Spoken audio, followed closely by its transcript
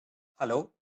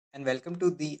Hello and welcome to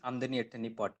the Amdani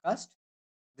Attorney podcast.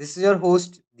 This is your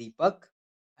host Deepak,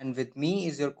 and with me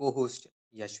is your co-host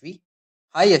Yashvi.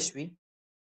 Hi Yashvi.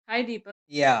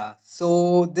 Yeah,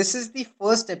 so this is the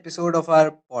first episode of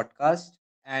our podcast,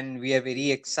 and we are very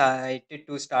excited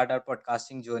to start our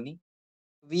podcasting journey.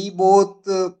 We both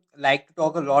like to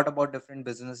talk a lot about different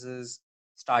businesses,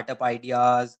 startup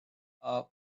ideas, uh,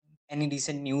 any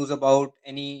recent news about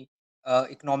any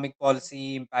economic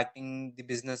policy impacting the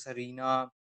business arena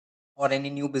or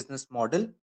any new business model.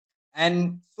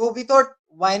 And so we thought,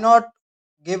 why not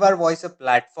give our voice a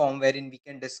platform wherein we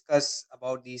can discuss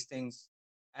about these things,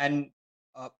 and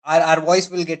our voice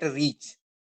will get a reach,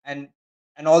 and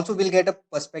also we'll get a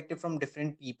perspective from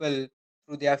different people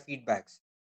through their feedbacks.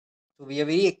 So we are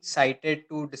very excited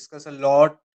to discuss a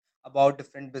lot about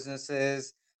different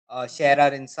businesses, share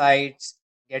our insights,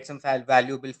 get some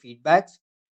valuable feedbacks.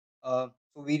 So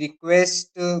we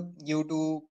request you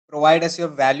to provide us your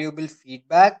valuable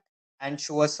feedback and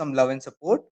show us some love and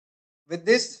support. With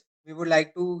this, we would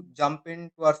like to jump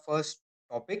into our first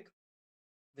topic,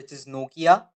 which is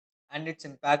Nokia and its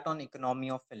impact on economy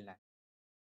of Finland.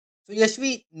 So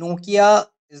Yashvi, Nokia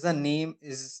is a name,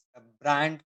 is a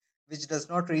brand which does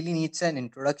not really needs an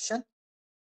introduction,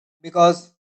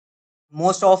 because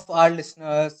most of our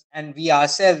listeners and we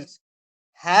ourselves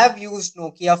have used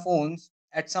Nokia phones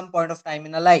at some point of time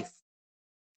in our life.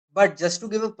 But just to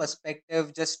give a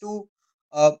perspective, just to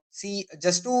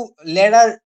just to let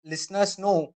our listeners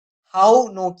know how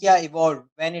Nokia evolved,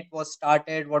 when it was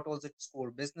started, what was its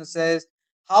core businesses,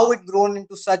 how it grown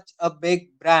into such a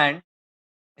big brand.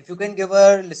 If you can give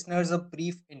our listeners a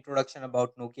brief introduction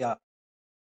about Nokia.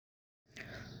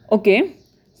 Okay,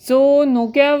 so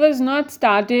Nokia was not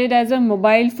started as a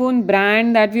mobile phone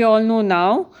brand that we all know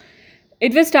now.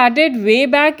 It was started way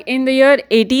back in the year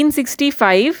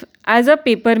 1865 as a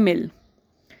paper mill.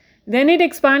 Then it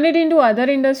expanded into other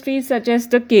industries such as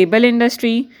the cable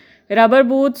industry, rubber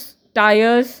boots,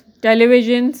 tires,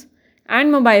 televisions,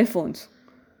 and mobile phones.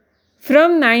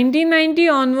 From 1990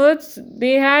 onwards,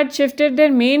 they had shifted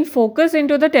their main focus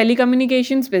into the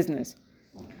telecommunications business.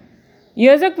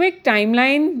 Here's a quick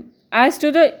timeline as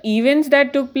to the events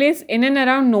that took place in and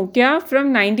around Nokia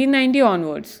from 1990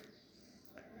 onwards.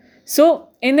 So,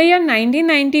 in the year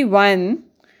 1991,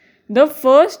 the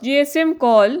first GSM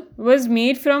call was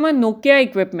made from a Nokia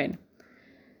equipment.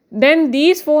 Then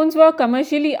these phones were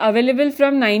commercially available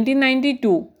from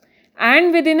 1992,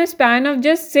 and within a span of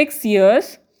just 6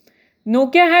 years,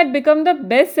 Nokia had become the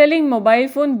best selling mobile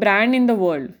phone brand in the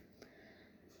world.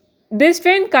 This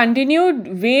trend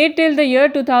continued way till the year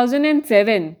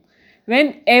 2007,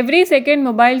 when every second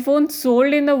mobile phone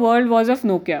sold in the world was of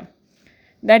Nokia.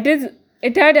 That is,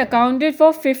 it had accounted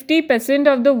for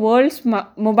 50% of the world's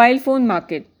mobile phone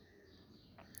market.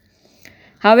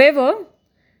 However,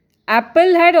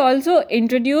 Apple had also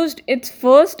introduced its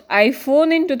first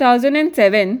iPhone in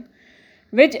 2007,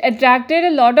 which attracted a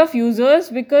lot of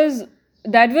users because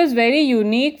that was very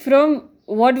unique from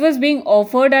what was being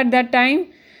offered at that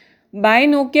time by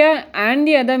Nokia and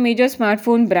the other major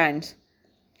smartphone brands.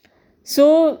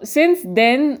 So, since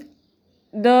then,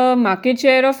 the market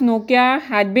share of Nokia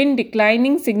had been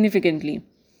declining significantly.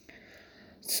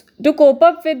 To cope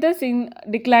up with the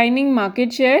declining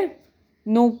market share,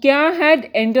 Nokia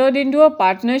had entered into a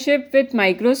partnership with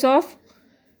Microsoft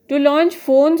to launch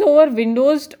phones over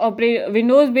Windows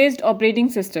based operating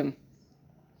system.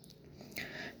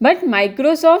 But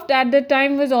Microsoft at the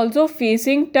time was also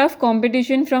facing tough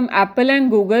competition from Apple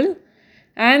and Google,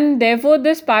 and therefore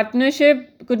this partnership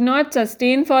could not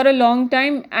sustain for a long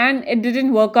time and it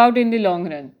didn't work out in the long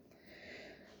run.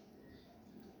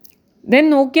 Then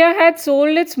Nokia had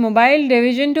sold its mobile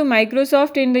division to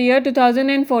Microsoft in the year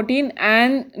 2014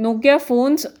 and Nokia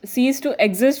phones ceased to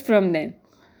exist from then.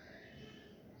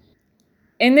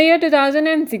 In the year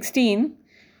 2016,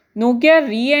 Nokia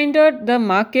re entered the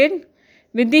market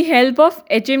with the help of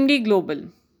HMD Global.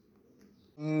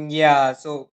 Yeah,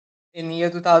 so in year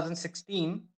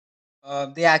 2016,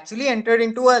 they actually entered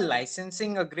into a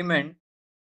licensing agreement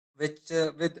which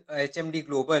with HMD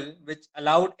Global, which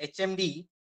allowed HMD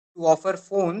to offer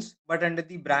phones but under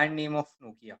the brand name of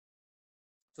Nokia.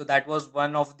 So that was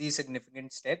one of the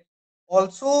significant steps.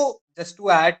 Also, just to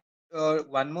add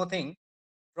one more thing,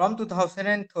 from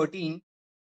 2013,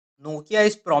 Nokia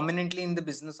is prominently in the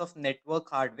business of network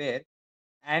hardware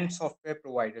and software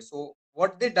provider. So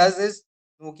what they does is,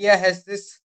 Nokia has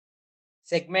this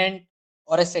segment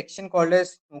or a section called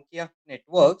as Nokia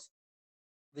Networks,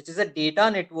 which is a data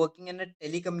networking and a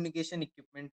telecommunication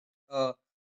equipment uh,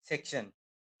 section.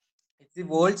 It's the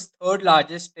world's third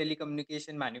largest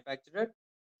telecommunication manufacturer,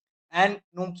 And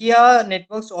Nokia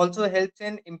networks also helps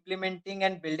in implementing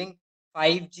and building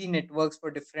 5G networks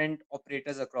for different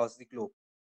operators across the globe.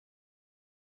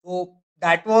 So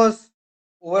that was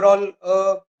overall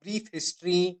a brief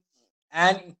history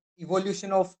and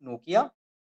evolution of Nokia.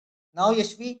 Now,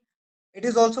 Yashvi, it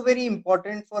is also very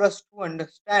important for us to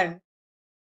understand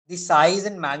the size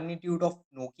and magnitude of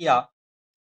Nokia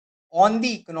on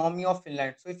the economy of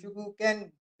Finland. So, if you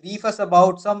can brief us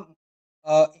about some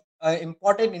uh,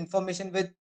 important information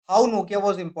with how Nokia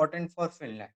was important for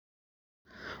Finland.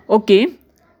 Okay,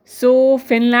 so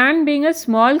Finland, being a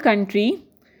small country,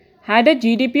 had a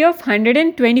GDP of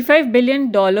 $125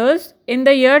 billion in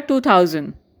the year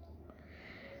 2000,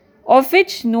 of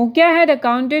which Nokia had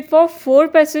accounted for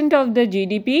 4% of the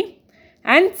GDP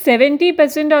and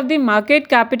 70% of the market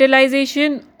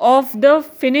capitalization of the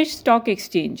Finnish stock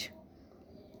exchange.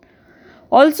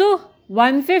 Also,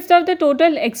 one fifth of the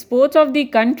total exports of the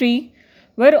country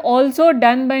were also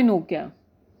done by Nokia.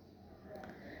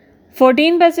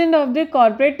 14% of the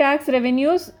corporate tax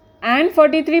revenues and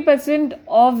 43%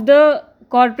 of the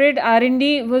corporate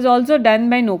R&D was also done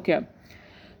by Nokia.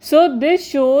 So this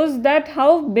shows that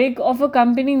how big of a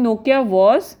company Nokia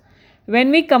was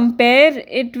when we compare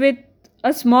it with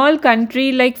a small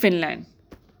country like Finland.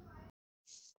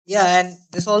 Yeah, and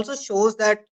this also shows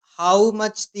that how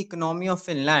much the economy of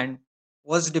Finland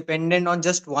was dependent on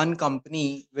just one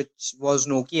company, which was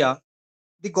Nokia.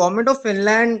 The government of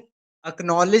Finland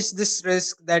acknowledged this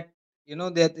risk that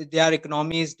that their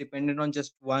economy is dependent on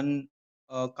just one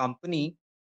company,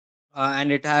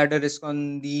 and it had a risk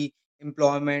on the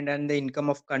employment and the income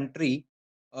of country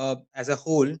as a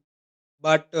whole.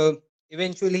 But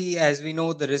eventually, as we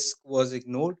know, the risk was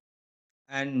ignored,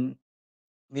 and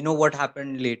we know what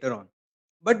happened later on.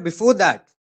 But before that,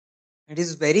 it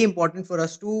is very important for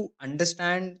us to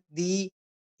understand the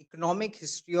economic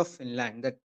history of Finland.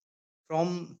 That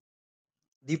from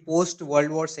the post World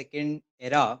War II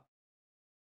era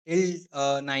till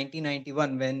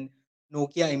 1991, when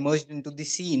Nokia emerged into the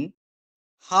scene,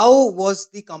 how was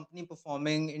the company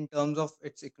performing in terms of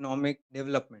its economic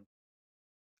development?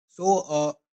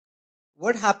 So,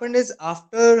 what happened is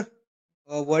after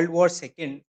World War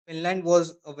II, Finland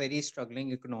was a very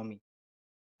struggling economy,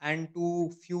 and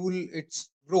to fuel its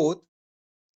growth,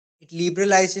 it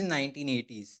liberalized in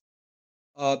 1980s,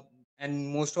 uh, and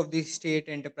most of the state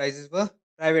enterprises were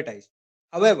privatized.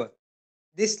 However,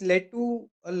 this led to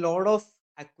a lot of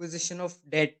acquisition of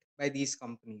debt by these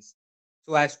companies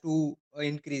so as to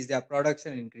increase their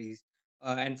production, increase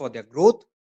and for their growth,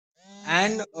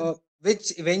 and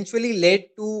which eventually led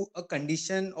to a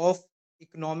condition of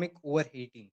economic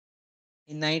overheating.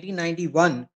 In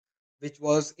 1991, which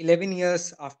was 11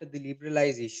 years after the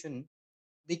liberalization,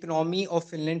 the economy of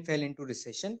Finland fell into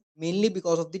recession mainly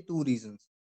because of the two reasons.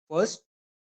 First,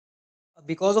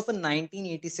 because of a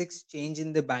 1986 change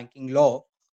in the banking law,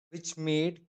 which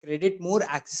made credit more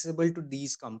accessible to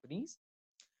these companies,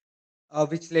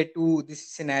 which led to this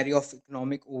scenario of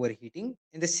economic overheating.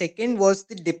 And the second was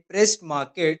the depressed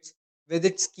markets with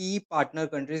its key partner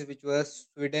countries, which were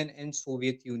Sweden and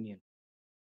Soviet Union,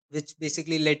 which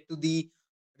basically led to the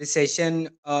recession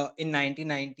in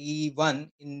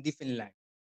 1991 in the Finland.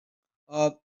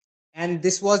 Uh, and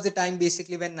this was the time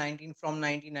basically when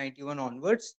 1991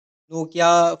 onwards,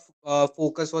 Nokia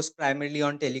focus was primarily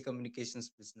on telecommunications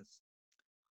business.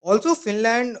 Also,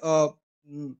 Finland,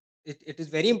 it is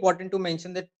very important to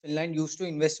mention that Finland used to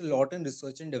invest a lot in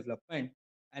research and development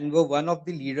and were one of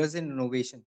the leaders in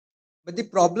innovation. But the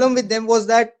problem with them was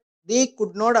that they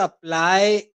could not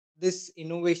apply this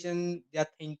innovation, their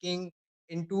thinking,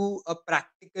 into a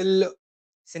practical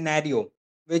scenario,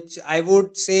 which I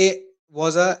would say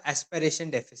was a aspiration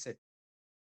deficit.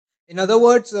 In other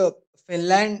words,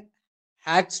 Finland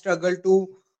had struggled to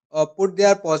put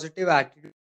their positive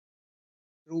attitude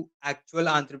through actual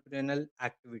entrepreneurial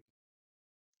activity.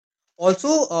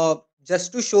 Also,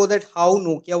 just to show that how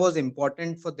Nokia was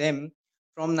important for them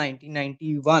from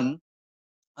 1991,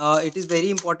 it is very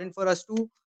important for us to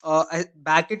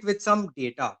back it with some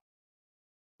data.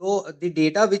 So, the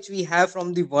data which we have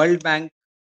from the World Bank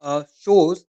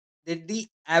shows that the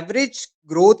average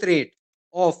growth rate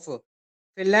of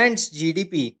Finland's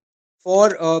GDP for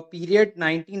period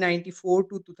 1994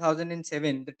 to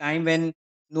 2007, the time when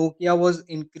Nokia was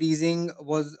increasing,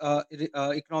 was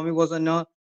economy was on a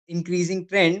increasing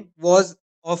trend, was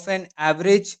of an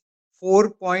average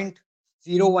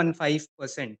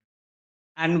 4.015%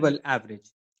 annual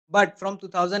average. But from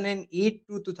 2008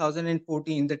 to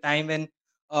 2014, the time when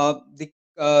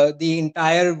the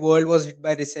entire world was hit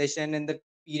by recession, and the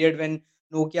period when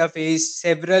Nokia faced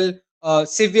several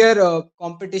severe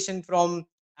competition from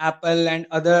Apple and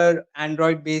other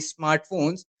Android based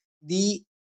smartphones, the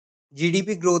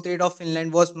GDP growth rate of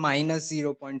Finland was minus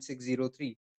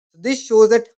 0.603. So this shows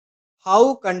that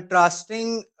how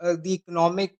contrasting the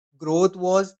economic growth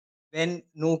was. When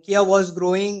Nokia was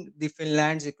growing, the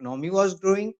Finland's economy was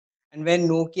growing, and when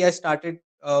Nokia started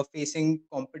facing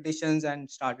competitions and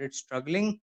started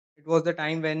struggling, it was the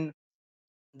time when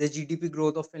the GDP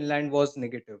growth of Finland was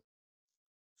negative.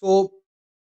 So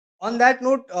on that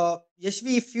note,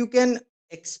 Yashvi, if you can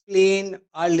explain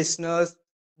our listeners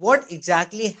what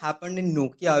exactly happened in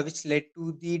Nokia which led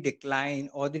to the decline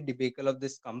or the debacle of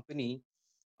this company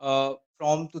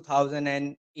from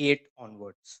 2008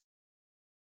 onwards.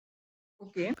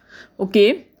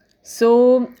 Okay.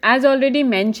 So, as already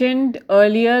mentioned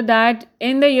earlier, that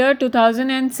in the year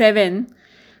 2007,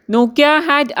 Nokia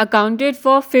had accounted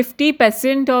for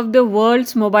 50% of the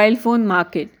world's mobile phone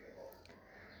market.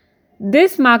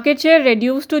 This market share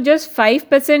reduced to just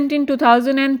 5% in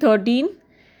 2013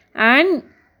 and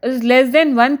is less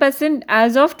than 1%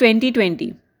 as of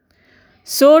 2020.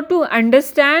 So, to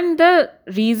understand the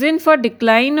reason for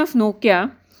decline of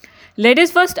Nokia, let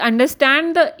us first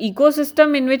understand the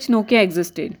ecosystem in which Nokia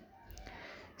existed.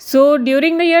 So,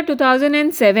 during the year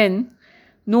 2007,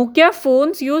 Nokia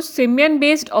phones used Symbian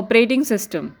based operating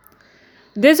system.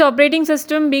 This operating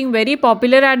system, being very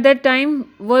popular at that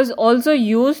time, was also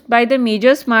used by the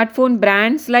major smartphone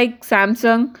brands like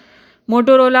Samsung,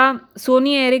 Motorola,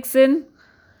 Sony Ericsson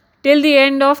till the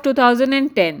end of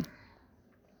 2010.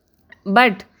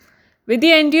 But with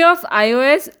the entry of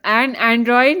iOS and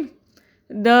Android,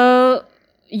 the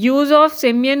use of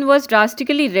Symbian was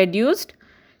drastically reduced,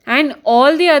 and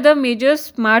all the other major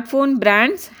smartphone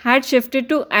brands had shifted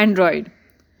to Android.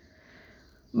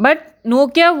 But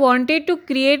Nokia wanted to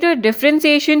create a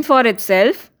differentiation for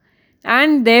itself,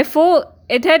 and therefore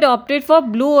it had opted for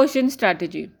blue ocean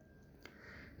strategy.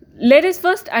 Let us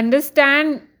first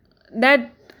understand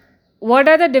that what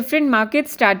are the different market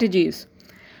strategies.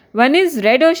 One is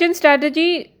red ocean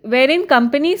strategy, wherein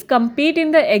companies compete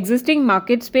in the existing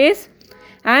market space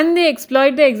and they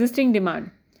exploit the existing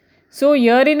demand. So,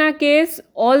 here in our case,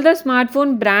 all the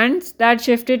smartphone brands that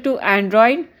shifted to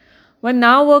Android were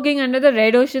now working under the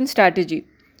red ocean strategy.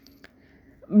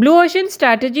 Blue ocean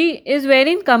strategy is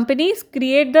wherein companies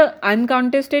create the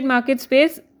uncontested market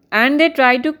space and they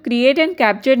try to create and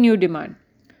capture new demand.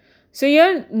 So,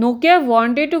 here Nokia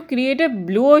wanted to create a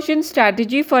blue ocean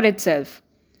strategy for itself,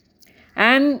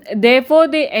 and therefore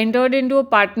they entered into a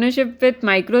partnership with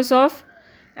Microsoft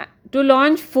to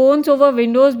launch phones over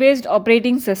Windows based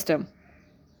operating system.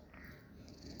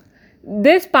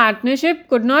 This partnership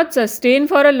could not sustain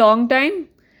for a long time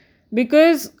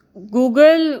because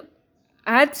Google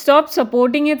had stopped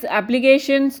supporting its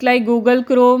applications like Google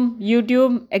Chrome,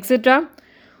 YouTube, etc.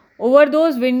 over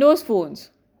those Windows phones.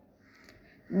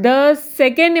 The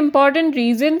second important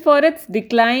reason for its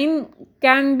decline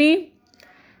can be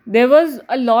there was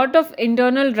a lot of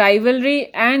internal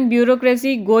rivalry and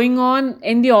bureaucracy going on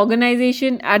in the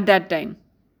organization at that time.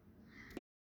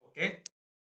 Okay,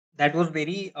 that was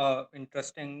very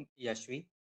interesting, Yashvi.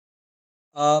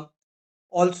 Uh,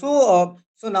 Also,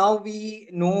 so now we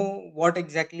know what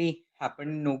exactly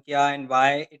happened in Nokia and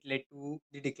why it led to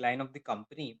the decline of the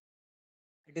company.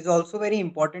 It is also very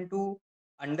important to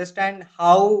understand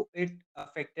how it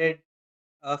affected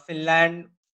Finland's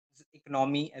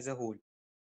economy as a whole.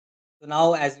 So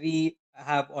now, as we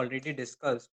have already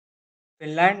discussed,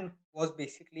 Finland was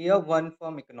basically a one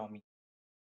firm economy.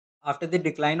 After the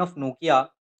decline of Nokia,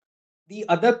 the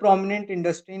other prominent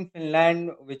industry in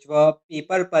Finland, which were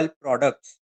paper pulp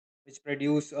products, which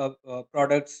produce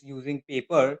products using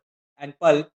paper and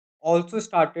pulp, also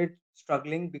started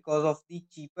struggling because of the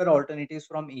cheaper alternatives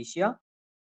from Asia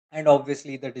and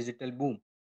obviously the digital boom.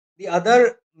 The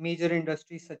other major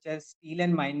industries, such as steel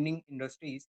and mining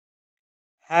industries,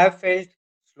 have felt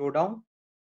slowdown.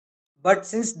 But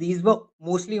since these were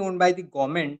mostly owned by the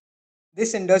government,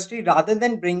 this industry, rather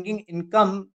than bringing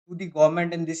income to the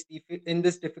government in in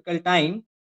this difficult time,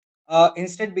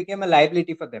 instead became a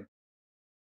liability for them.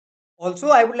 Also,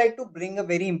 I would like to bring a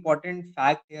very important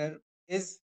fact here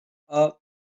is uh,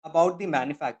 about the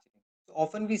manufacturing. So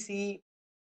often we see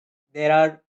there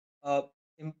are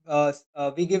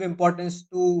we give importance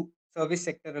to service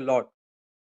sector a lot,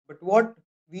 but what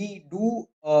we do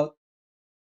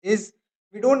is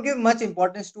we don't give much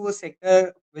importance to a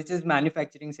sector which is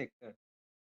manufacturing sector.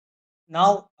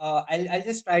 Now, I'll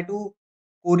just try to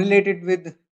correlate it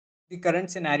with the current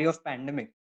scenario of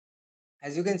pandemic.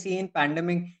 As you can see in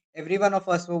pandemic, every one of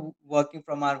us were working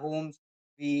from our homes.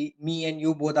 Me and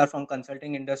you both are from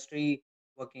consulting industry,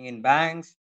 working in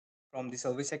banks, from the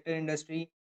service sector industry.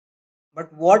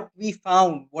 But what we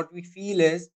found, what we feel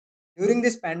is during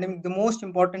this pandemic, the most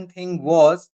important thing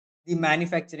was the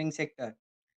manufacturing sector.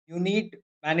 You need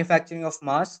manufacturing of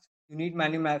masks, you need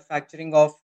manufacturing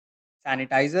of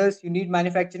sanitizers, you need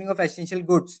manufacturing of essential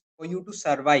goods for you to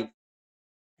survive.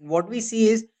 And what we see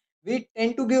is we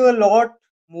tend to give a lot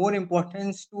more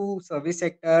importance to service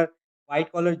sector,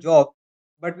 white collar job,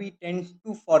 but we tend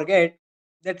to forget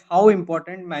that how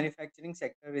important manufacturing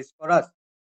sector is for us.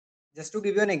 Just to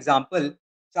give you an example,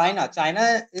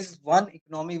 China is one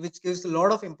economy which gives a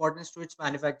lot of importance to its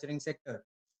manufacturing sector.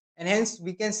 And hence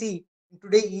we can see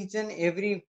today each and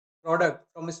every product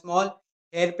from a small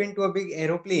hairpin to a big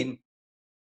aeroplane,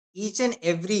 each and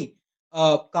every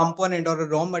component or a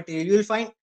raw material, you will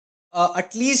find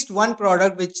at least one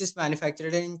product which is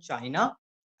manufactured in China.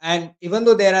 And even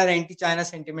though there are anti-China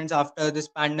sentiments after this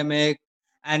pandemic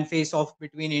and face off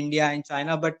between India and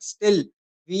China, but still,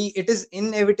 we it is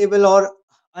inevitable or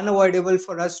unavoidable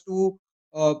for us to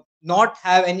not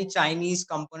have any Chinese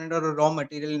component or a raw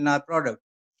material in our product.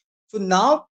 So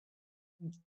now,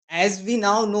 as we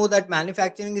now know that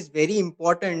manufacturing is very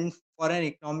important for an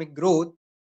economic growth,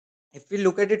 if we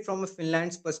look at it from a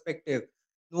Finland's perspective,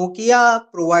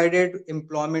 Nokia provided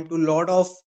employment to a lot of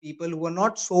people who were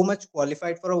not so much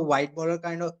qualified for a white collar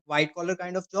kind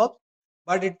of job,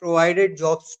 but it provided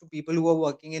jobs to people who were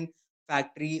working in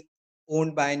factory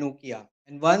owned by Nokia.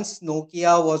 And once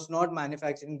Nokia was not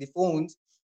manufacturing the phones,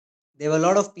 there were a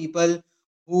lot of people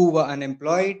who were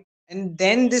unemployed, and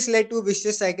then this led to a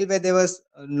vicious cycle where there was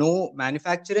no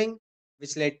manufacturing,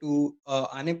 which led to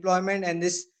unemployment, and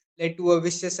this led to a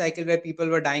vicious cycle where people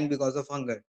were dying because of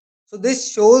hunger. So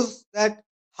this shows that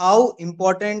how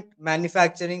important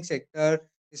manufacturing sector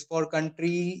is for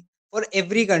country, for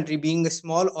every country, being a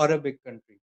small or a big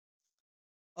country.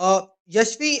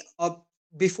 Yashvi,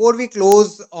 before we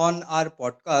close on our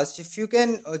podcast, if you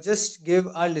can just give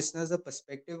our listeners a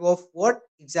perspective of what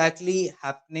exactly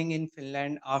happening in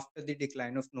Finland after the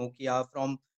decline of Nokia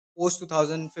from post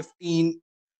 2015.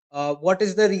 What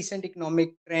is the recent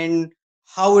economic trend?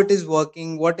 How it is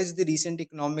working? What is the recent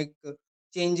economic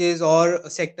changes or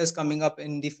sectors coming up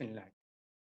in the Finland?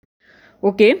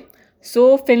 Okay,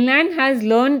 so Finland has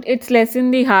learned its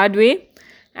lesson the hard way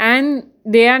and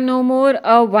they are no more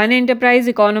a one enterprise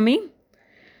economy.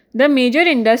 The major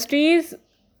industries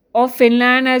of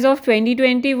Finland as of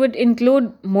 2020 would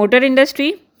include motor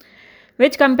industry,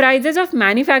 which comprises of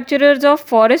manufacturers of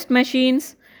forest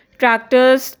machines,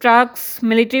 tractors, trucks,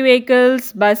 military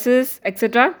vehicles, buses,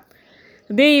 etc.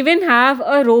 They even have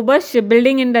a robust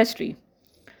shipbuilding industry.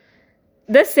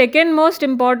 The second most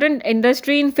important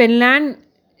industry in Finland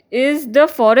is the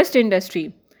forest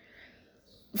industry.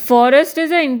 Forest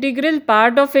is an integral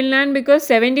part of Finland because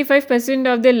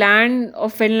 75% of the land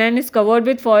of Finland is covered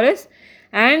with forest,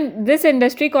 and this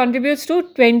industry contributes to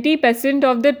 20%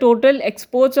 of the total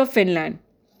exports of Finland.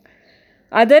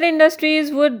 Other major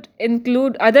industries would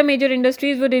include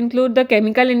the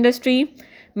chemical industry,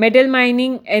 metal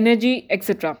mining, energy,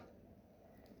 etc.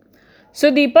 So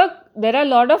Deepak, there are a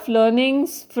lot of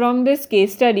learnings from this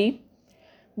case study,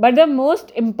 but the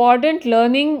most important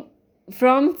learning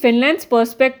from Finland's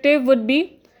perspective would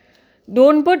be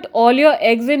don't put all your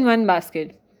eggs in one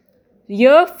basket.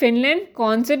 Here, Finland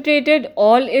concentrated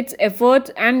all its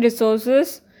efforts and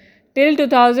resources till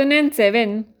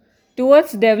 2007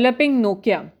 towards developing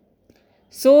Nokia.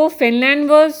 So, Finland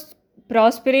was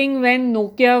prospering when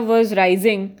Nokia was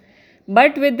rising,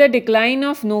 but with the decline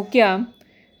of Nokia,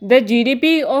 the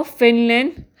GDP of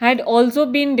Finland had also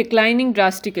been declining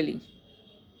drastically.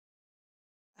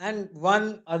 And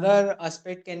one other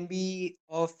aspect can be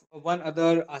of one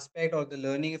other aspect of the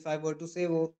learning, if I were to say,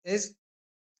 is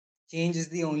change is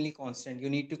the only constant.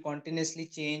 You need to continuously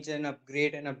change and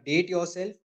upgrade and update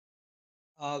yourself,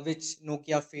 which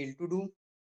Nokia failed to do.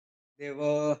 There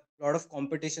were a lot of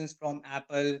competitions from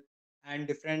Apple and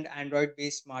different Android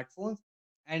based smartphones,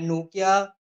 and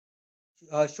Nokia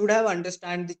should have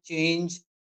understand the change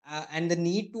and the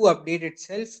need to update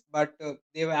itself, but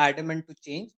they were adamant to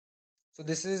change. So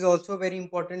this is also a very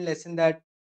important lesson that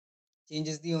change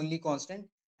is the only constant,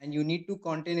 and you need to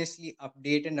continuously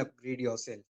update and upgrade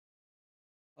yourself.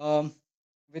 Um,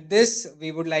 with this,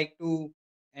 we would like to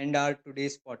end our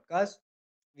today's podcast.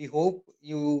 We hope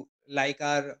you like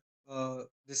our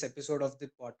this episode of the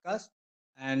podcast,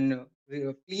 and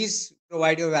please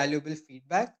provide your valuable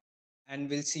feedback. And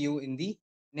we'll see you in the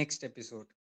next episode.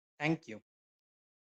 Thank you.